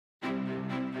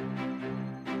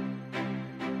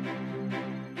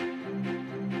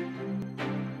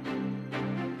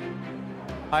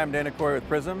Hi, I'm Dana Corey with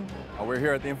Prysm. We're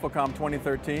here at the InfoComm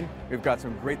 2013. We've got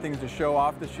some great things to show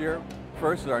off this year.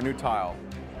 First is our new tile.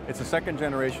 It's a second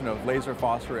generation of laser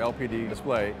phosphor LPD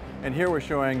display, and here we're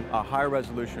showing a high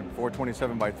resolution,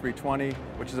 427 by 320,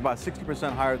 which is about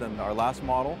 60% higher than our last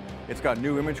model. It's got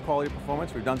new image quality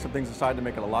performance. We've done some things inside to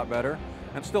make it a lot better,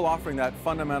 and still offering that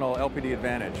fundamental LPD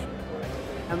advantage.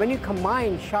 And when you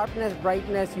combine sharpness,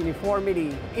 brightness,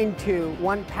 uniformity into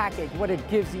one package, what it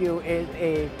gives you is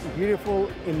a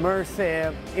beautiful,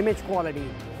 immersive image quality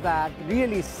that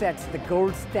really sets the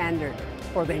gold standard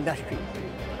for the industry.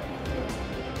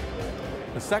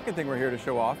 The second thing we're here to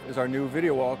show off is our new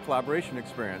Videowall collaboration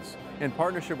experience. In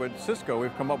partnership with Cisco,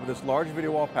 we've come up with this large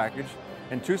Videowall package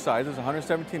in two sizes,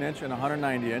 117-inch and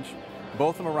 190-inch,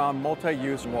 both of them around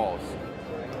multi-use walls.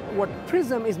 What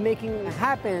Prysm is making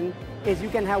happen is you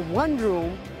can have one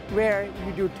room where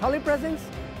you do telepresence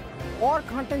or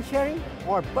content sharing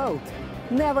or both.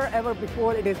 Never ever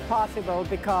before it is possible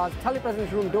because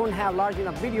telepresence rooms don't have large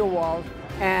enough video walls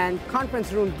and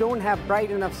conference rooms don't have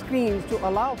bright enough screens to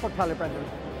allow for telepresence.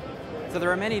 So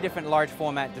there are many different large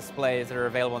format displays that are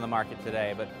available in the market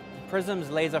today, but Prysm's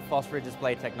laser phosphor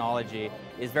display technology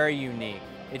is very unique.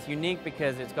 It's unique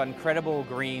because it's got incredible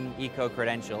green eco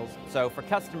credentials. So for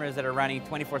customers that are running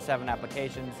 24/7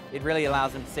 applications, it really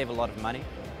allows them to save a lot of money.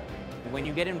 When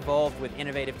you get involved with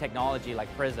innovative technology like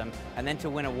Prysm, and then to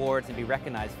win awards and be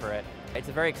recognized for it, it's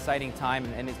a very exciting time,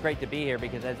 and it's great to be here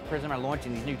because as Prysm are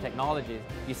launching these new technologies,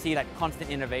 you see that constant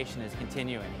innovation is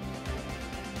continuing.